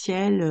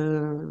 officiels,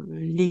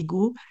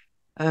 légaux,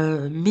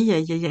 Mais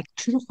il y a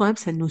toujours quand même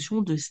cette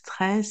notion de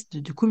stress,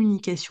 de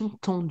communication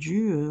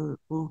tendue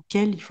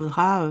auquel il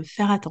faudra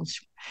faire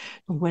attention.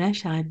 Donc voilà,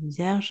 chère Ami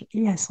Vierge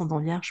et ascendant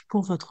Vierge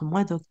pour votre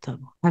mois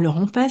d'octobre. Alors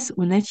on passe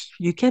aux natifs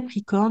du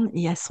Capricorne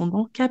et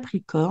ascendant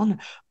Capricorne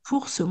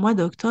pour ce mois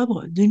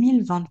d'octobre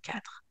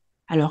 2024.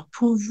 Alors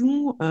pour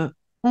vous,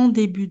 en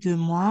début de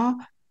mois,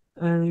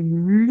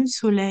 le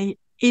Soleil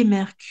et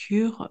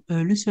Mercure,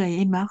 le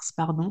Soleil et Mars,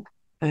 pardon,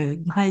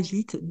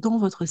 gravitent dans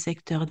votre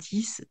secteur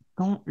 10,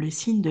 dans le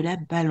signe de la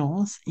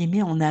Balance, et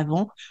met en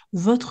avant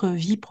votre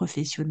vie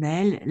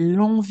professionnelle,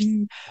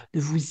 l'envie de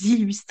vous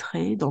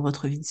illustrer dans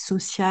votre vie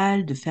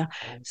sociale, de faire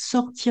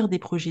sortir des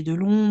projets de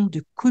l'ombre,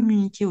 de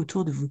communiquer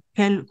autour de vos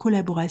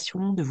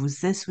collaborations, de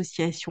vos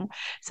associations.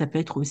 Ça peut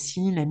être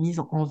aussi la mise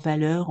en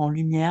valeur, en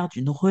lumière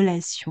d'une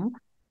relation.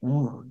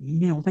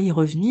 Mais on va y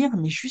revenir,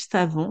 mais juste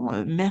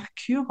avant,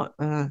 Mercure,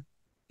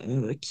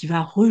 qui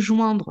va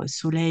rejoindre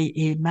Soleil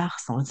et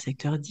Mars dans le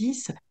secteur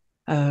 10,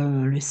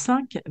 le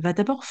 5, va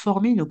d'abord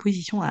former une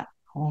opposition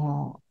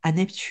à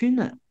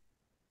Neptune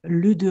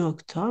le 2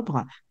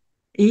 octobre.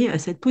 Et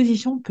cette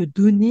position peut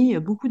donner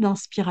beaucoup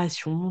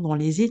d'inspiration dans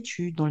les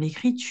études, dans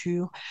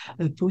l'écriture,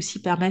 peut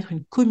aussi permettre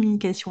une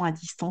communication à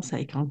distance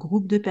avec un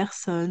groupe de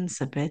personnes.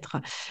 Ça peut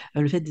être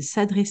le fait de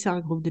s'adresser à un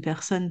groupe de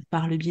personnes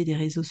par le biais des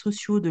réseaux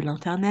sociaux, de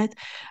l'Internet,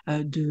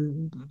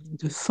 de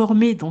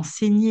former,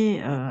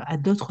 d'enseigner à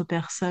d'autres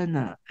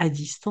personnes à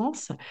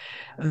distance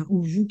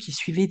ou vous qui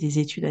suivez des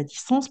études à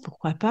distance,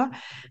 pourquoi pas.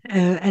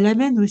 Elle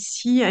amène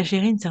aussi à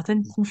gérer une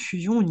certaine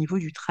confusion au niveau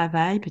du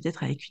travail,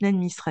 peut-être avec une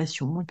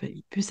administration.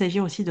 Il peut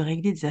s'agir aussi de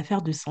régler des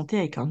affaires de santé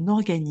avec un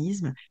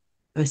organisme.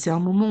 C'est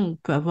un moment où on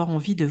peut avoir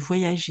envie de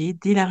voyager,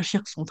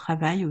 d'élargir son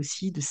travail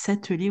aussi, de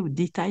s'atteler aux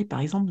détails, par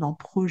exemple, d'un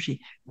projet.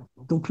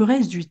 Donc le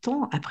reste du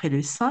temps, après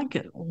le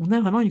 5, on a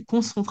vraiment une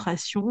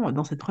concentration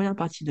dans cette première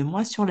partie de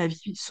mois sur la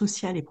vie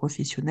sociale et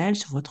professionnelle,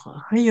 sur votre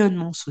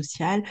rayonnement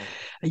social.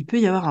 Il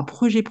peut y avoir un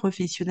projet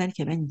professionnel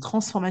qui amène une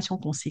transformation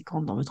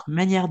conséquente dans votre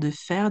manière de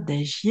faire,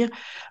 d'agir.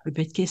 Il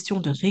peut être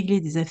question de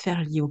régler des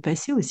affaires liées au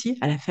passé aussi,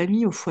 à la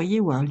famille, au foyer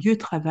ou à un lieu de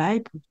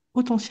travail, pour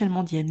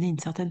potentiellement d'y amener une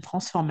certaine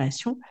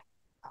transformation.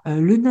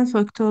 Le 9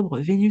 octobre,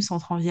 Vénus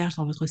entre en Vierge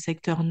dans votre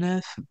secteur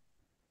 9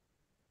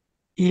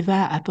 et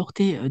va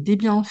apporter des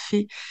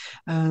bienfaits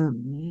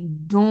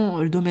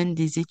dans le domaine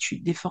des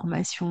études, des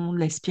formations, de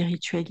la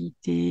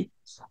spiritualité,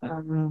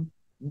 euh,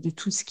 de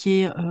tout ce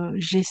qui est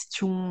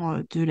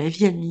gestion de la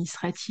vie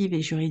administrative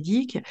et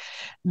juridique.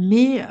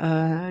 Mais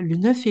le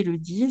 9 et le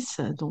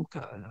 10, donc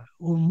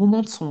au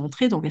moment de son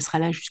entrée, donc elle sera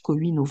là jusqu'au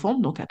 8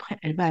 novembre, donc après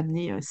elle va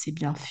amener ces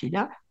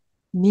bienfaits-là.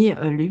 Mais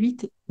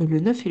le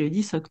 9 et le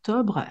 10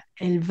 octobre,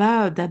 elle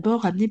va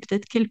d'abord amener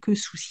peut-être quelques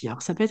soucis.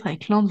 Alors, ça peut être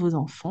avec l'un de vos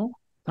enfants,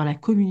 dans la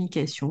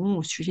communication,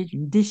 au sujet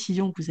d'une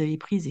décision que vous avez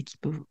prise et qui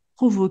peut vous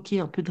provoquer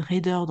un peu de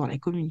raideur dans la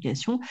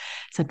communication.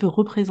 Ça peut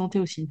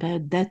représenter aussi une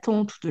période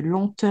d'attente ou de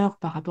lenteur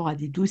par rapport à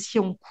des dossiers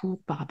en cours,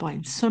 par rapport à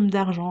une somme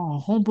d'argent, un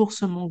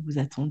remboursement que vous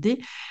attendez.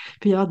 Il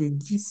peut y avoir des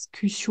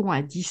discussions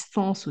à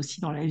distance aussi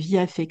dans la vie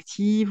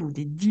affective ou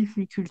des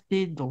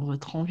difficultés dans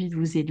votre envie de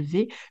vous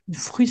élever, une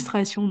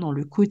frustration dans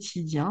le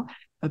quotidien,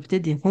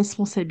 peut-être des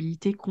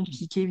responsabilités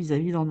compliquées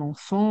vis-à-vis d'un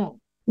enfant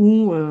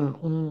où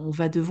on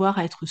va devoir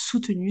être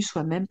soutenu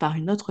soi-même par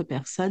une autre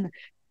personne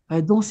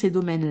dans ces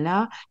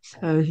domaines-là.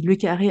 Le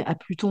carré à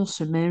Pluton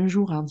ce même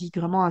jour indique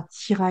vraiment un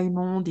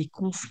tiraillement, des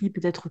conflits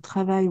peut-être au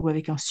travail ou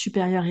avec un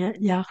supérieur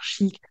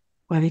hiérarchique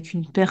ou avec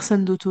une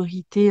personne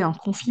d'autorité, un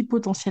conflit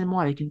potentiellement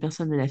avec une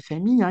personne de la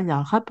famille, hein. Il y a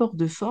un rapport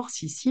de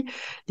force ici,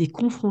 des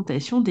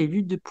confrontations, des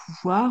luttes de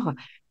pouvoir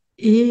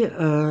et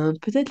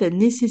peut-être la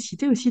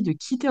nécessité aussi de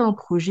quitter un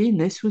projet,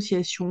 une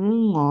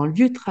association, un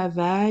lieu de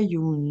travail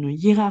ou une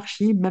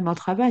hiérarchie, même un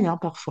travail hein,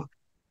 parfois.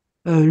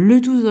 Le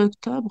 12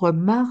 octobre,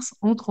 Mars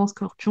entre en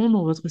Scorpion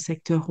dans votre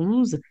secteur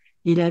 11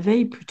 et la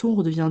veille, Pluton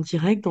redevient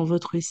direct dans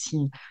votre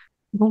signe.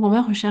 Donc, on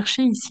va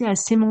rechercher ici à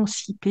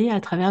s'émanciper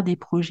à travers des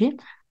projets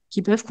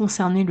qui peuvent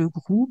concerner le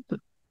groupe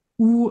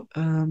ou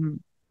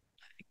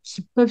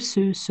qui peuvent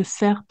se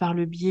faire par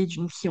le biais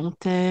d'une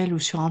clientèle ou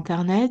sur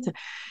Internet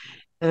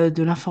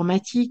de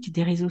l'informatique,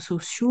 des réseaux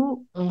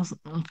sociaux, on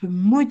peut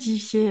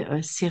modifier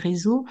ces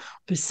réseaux,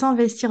 on peut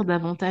s'investir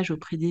davantage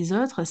auprès des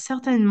autres,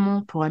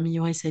 certainement pour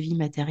améliorer sa vie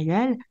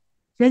matérielle.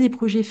 Il y a des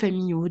projets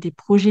familiaux, des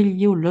projets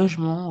liés au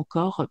logement,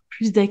 encore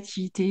plus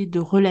d'activités, de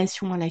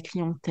relations à la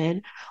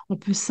clientèle. On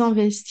peut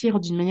s'investir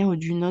d'une manière ou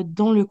d'une autre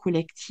dans le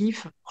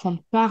collectif,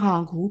 prendre part à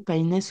un groupe, à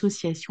une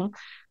association,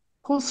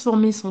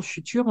 transformer son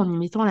futur en y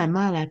mettant la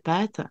main à la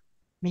pâte,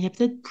 mais il y a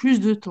peut-être plus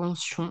de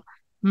tension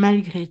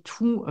malgré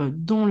tout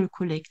dans le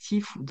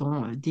collectif ou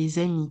dans des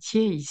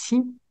amitiés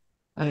ici.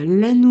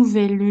 La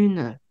nouvelle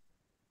lune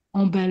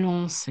en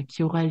balance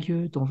qui aura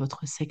lieu dans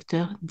votre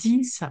secteur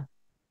 10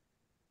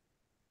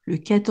 le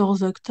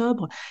 14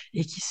 octobre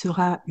et qui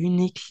sera une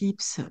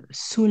éclipse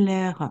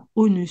solaire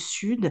au nœud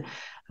sud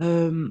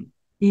euh,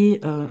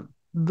 est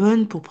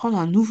bonne pour prendre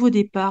un nouveau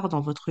départ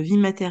dans votre vie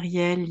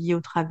matérielle liée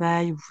au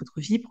travail ou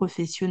votre vie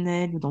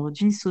professionnelle ou dans votre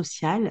vie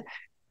sociale.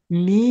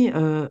 mais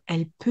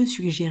elle peut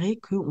suggérer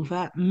qu'on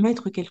va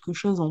mettre quelque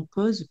chose en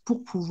pause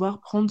pour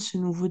pouvoir prendre ce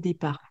nouveau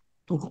départ.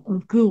 Donc, on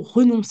peut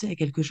renoncer à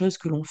quelque chose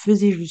que l'on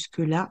faisait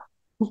jusque-là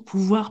pour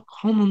pouvoir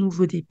prendre un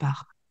nouveau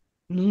départ.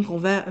 Donc, on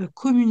va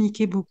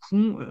communiquer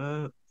beaucoup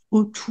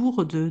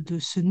autour de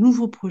ce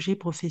nouveau projet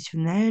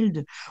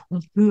professionnel. On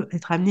peut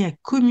être amené à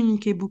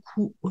communiquer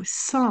beaucoup au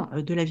sein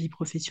de la vie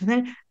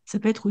professionnelle. Ça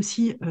peut être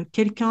aussi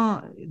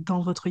quelqu'un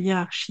dans votre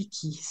hiérarchie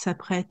qui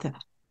s'apprête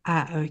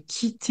à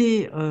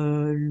quitter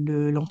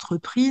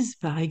l'entreprise,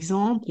 par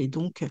exemple. Et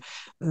donc,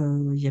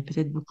 il y a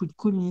peut-être beaucoup de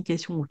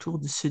communication autour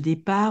de ce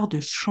départ, de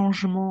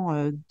changement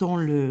dans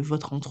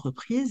votre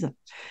entreprise.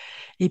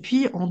 Et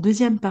puis, en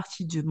deuxième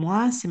partie du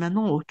mois, c'est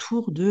maintenant au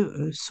tour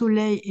de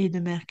Soleil et de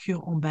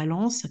Mercure en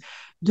Balance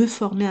de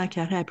former un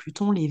carré à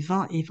Pluton les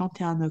 20 et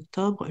 21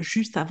 octobre,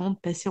 juste avant de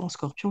passer en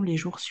Scorpion les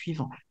jours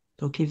suivants.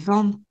 Donc, les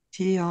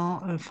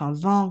 21, enfin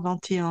 20,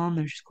 21,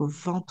 même jusqu'au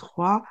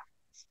 23,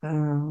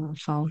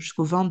 enfin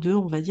jusqu'au 22,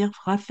 on va dire, il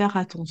faudra faire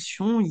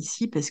attention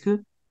ici parce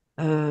que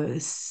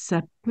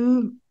ça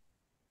peut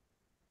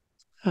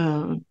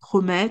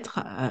promettre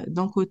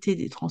d'un côté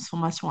des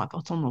transformations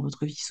importantes dans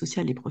votre vie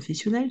sociale et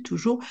professionnelle,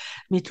 toujours,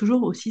 mais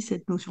toujours aussi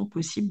cette notion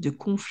possible de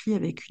conflit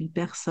avec une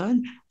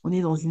personne. On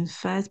est dans une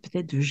phase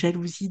peut-être de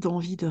jalousie,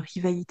 d'envie, de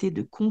rivalité,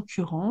 de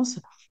concurrence.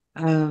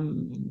 Euh,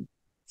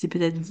 c'est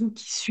peut-être vous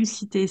qui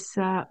suscitez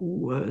ça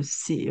ou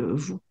c'est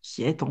vous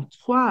qui êtes en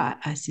proie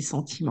à ces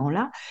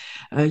sentiments-là.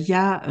 Il y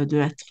a de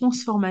la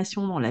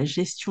transformation dans la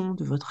gestion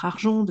de votre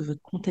argent, de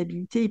votre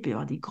comptabilité. Il peut y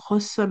avoir des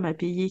grosses sommes à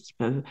payer qui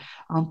peuvent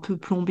un peu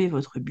plomber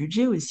votre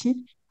budget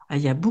aussi. Il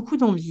y a beaucoup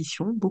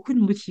d'ambition, beaucoup de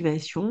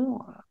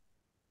motivation,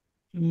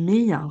 mais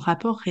il y a un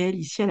rapport réel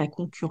ici à la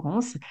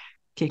concurrence.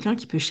 Quelqu'un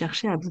qui peut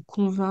chercher à vous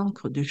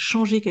convaincre de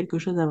changer quelque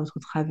chose à votre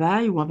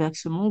travail ou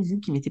inversement, vous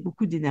qui mettez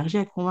beaucoup d'énergie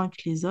à convaincre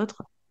les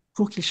autres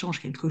pour qu'ils changent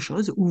quelque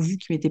chose ou vous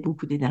qui mettez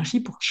beaucoup d'énergie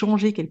pour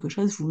changer quelque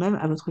chose vous-même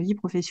à votre vie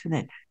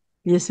professionnelle.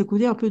 Il y a ce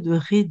côté un peu de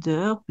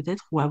raideur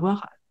peut-être ou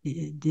avoir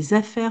des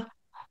affaires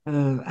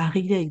à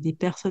régler avec des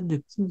personnes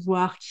de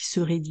pouvoir qui se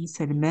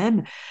raidissent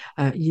elles-mêmes.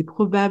 Il est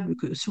probable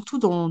que, surtout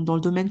dans le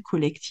domaine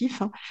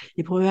collectif, hein,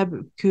 il est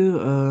probable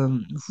que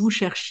vous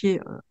cherchiez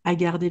à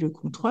garder le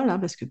contrôle, hein,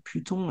 parce que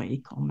Pluton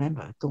est quand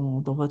même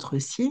dans votre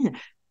signe.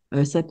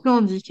 Ça peut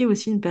indiquer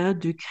aussi une période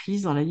de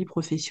crise dans la vie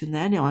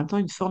professionnelle et en même temps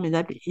une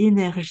formidable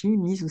énergie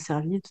mise au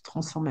service de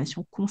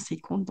transformations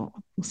conséquentes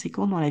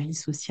dans la vie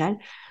sociale.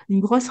 Une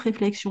grosse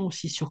réflexion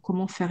aussi sur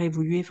comment faire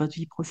évoluer votre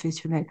vie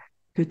professionnelle,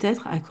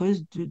 peut-être à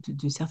cause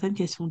de certaines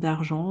questions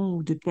d'argent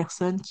ou de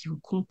personnes qui vous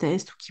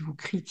contestent ou qui vous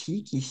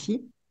critiquent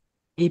ici.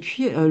 Et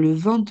puis le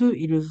 22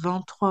 et le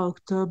 23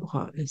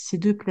 octobre, ces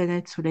deux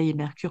planètes, Soleil et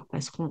Mercure,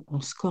 passeront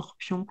en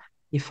Scorpion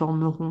et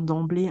formeront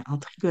d'emblée un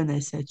trigone à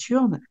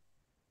Saturne.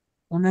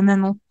 On a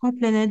maintenant trois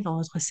planètes dans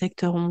votre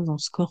secteur 11 en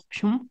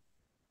Scorpion.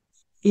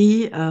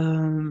 Et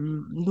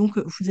donc,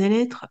 vous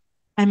allez être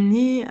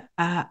amené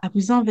à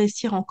vous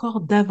investir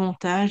encore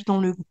davantage dans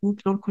le groupe,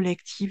 dans le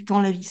collectif,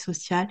 dans la vie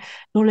sociale,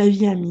 dans la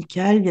vie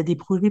amicale. Il y a des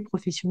projets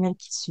professionnels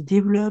qui se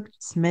développent,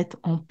 qui se mettent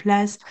en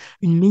place,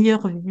 une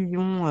meilleure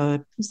vision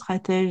plus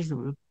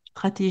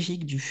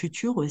stratégique du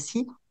futur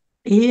aussi.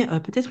 Et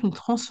peut-être une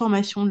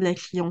transformation de la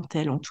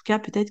clientèle. En tout cas,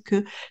 peut-être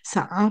que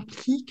ça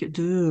implique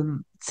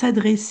de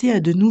s'adresser à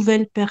de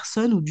nouvelles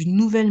personnes ou d'une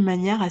nouvelle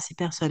manière à ces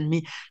personnes.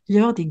 Mais il va y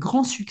avoir des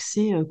grands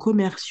succès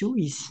commerciaux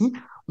ici.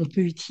 On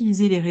peut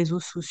utiliser les réseaux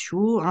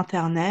sociaux,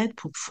 Internet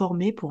pour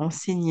former, pour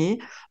enseigner.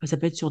 Ça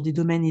peut être sur des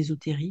domaines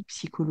ésotériques,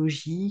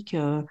 psychologiques,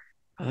 euh,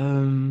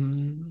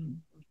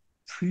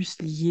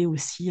 plus liés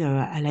aussi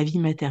à la vie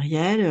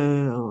matérielle,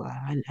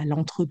 à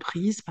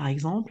l'entreprise, par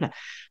exemple,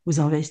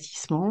 aux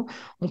investissements.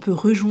 On peut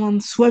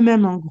rejoindre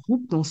soi-même un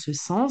groupe dans ce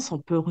sens. On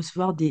peut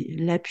recevoir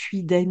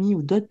l'appui d'amis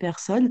ou d'autres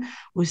personnes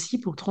aussi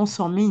pour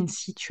transformer une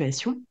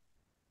situation.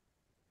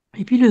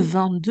 Et puis le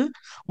 22,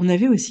 on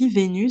avait aussi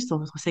Vénus dans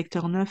votre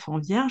secteur 9 en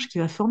Vierge qui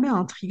va former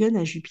un trigone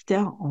à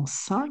Jupiter en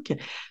 5.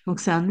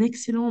 Donc c'est un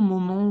excellent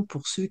moment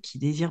pour ceux qui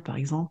désirent par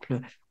exemple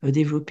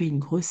développer une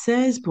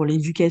grossesse, pour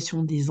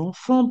l'éducation des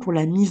enfants, pour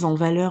la mise en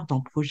valeur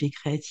d'un projet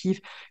créatif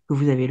que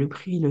vous avez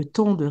pris le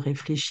temps de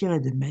réfléchir et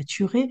de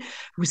maturer.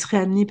 Vous serez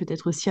amené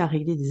peut-être aussi à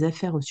régler des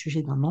affaires au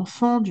sujet d'un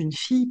enfant, d'une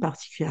fille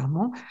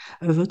particulièrement.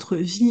 Votre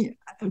vie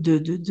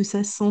de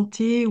sa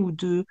santé ou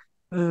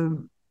euh,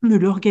 de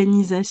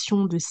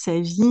l'organisation de sa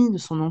vie, de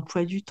son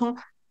emploi du temps.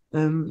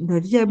 La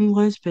vie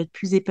amoureuse peut être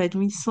plus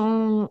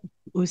épanouissante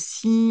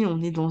aussi.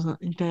 On est dans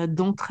une période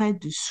d'entraide,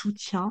 de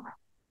soutien.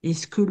 Et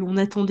ce que l'on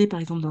attendait, par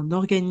exemple, d'un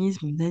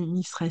organisme, d'une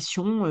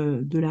administration,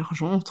 de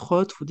l'argent, entre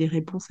autres, ou des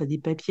réponses à des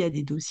papiers, à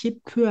des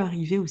dossiers, peut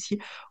arriver aussi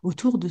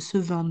autour de ce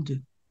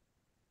 22.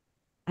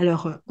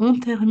 Alors, on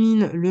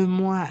termine le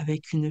mois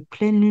avec une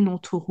pleine lune en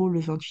taureau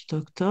le 28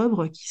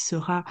 octobre, qui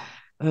sera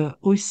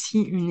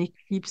aussi une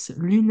éclipse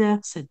lunaire,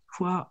 cette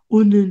fois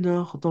au nœud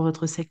nord dans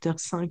votre secteur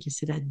 5, et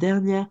c'est la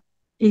dernière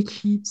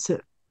éclipse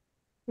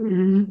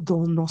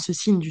dans ce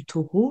signe du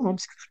taureau, hein,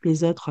 parce que toutes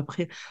les autres,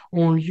 après,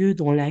 ont lieu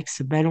dans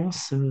l'axe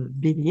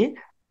balance-bélier.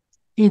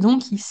 Et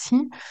donc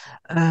ici,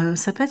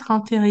 ça peut être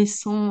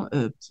intéressant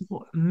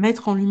pour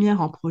mettre en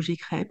lumière un projet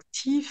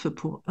créatif,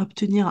 pour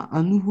obtenir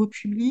un nouveau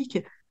public,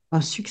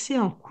 un succès,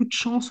 un coup de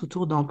chance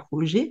autour d'un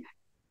projet.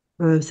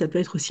 Ça peut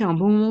être aussi un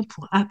bon moment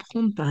pour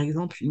apprendre, par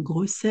exemple, une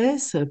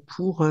grossesse,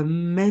 pour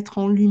mettre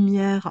en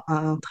lumière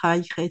un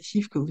travail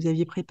créatif que vous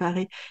aviez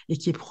préparé et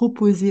qui est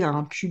proposé à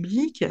un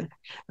public,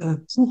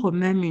 pour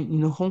même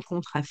une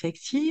rencontre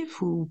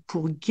affective ou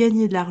pour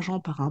gagner de l'argent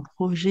par un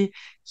projet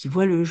qui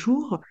voit le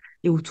jour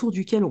et autour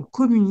duquel on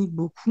communique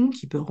beaucoup,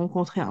 qui peut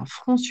rencontrer un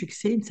franc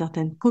succès, une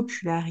certaine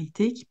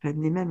popularité, qui peut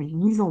amener même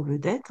une mise en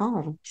vedette,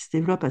 hein, qui se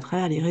développe à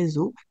travers les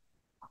réseaux.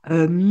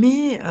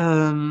 Mais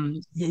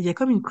il y a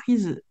comme une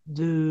prise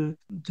de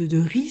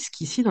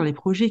risque ici dans les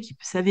projets qui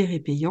peut s'avérer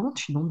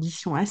payante, une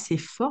ambition assez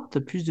forte,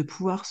 plus de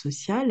pouvoir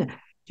social,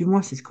 du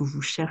moins c'est ce que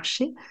vous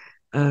cherchez.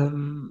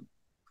 Euh,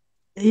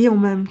 et en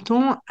même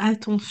temps,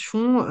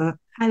 attention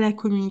à la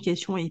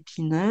communication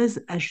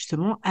épineuse, à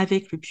justement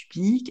avec le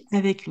public,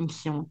 avec une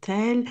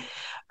clientèle,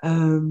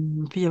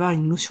 il peut y avoir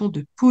une notion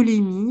de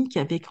polémique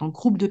avec un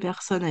groupe de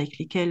personnes avec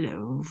lesquelles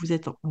vous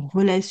êtes en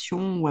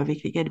relation ou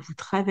avec lesquelles vous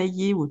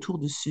travaillez autour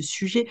de ce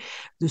sujet,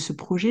 de ce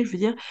projet, je veux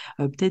dire,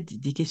 peut-être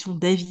des questions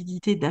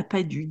d'avidité,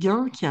 d'appât du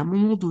gain qui, à un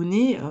moment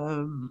donné,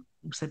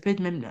 ou ça peut être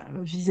même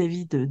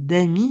vis-à-vis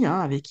d'amis hein,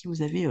 avec qui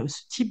vous avez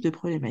ce type de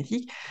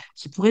problématique,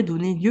 qui pourrait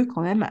donner lieu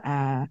quand même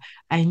à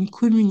une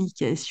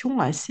communication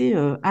assez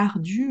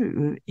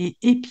ardue et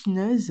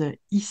épineuse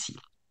ici.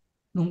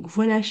 Donc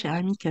voilà, cher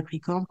ami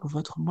Capricorne, pour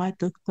votre mois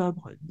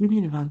d'octobre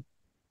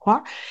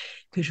 2023,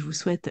 que je vous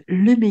souhaite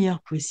le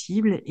meilleur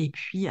possible et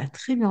puis à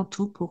très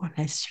bientôt pour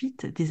la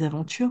suite des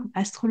aventures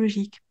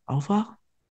astrologiques. Au revoir.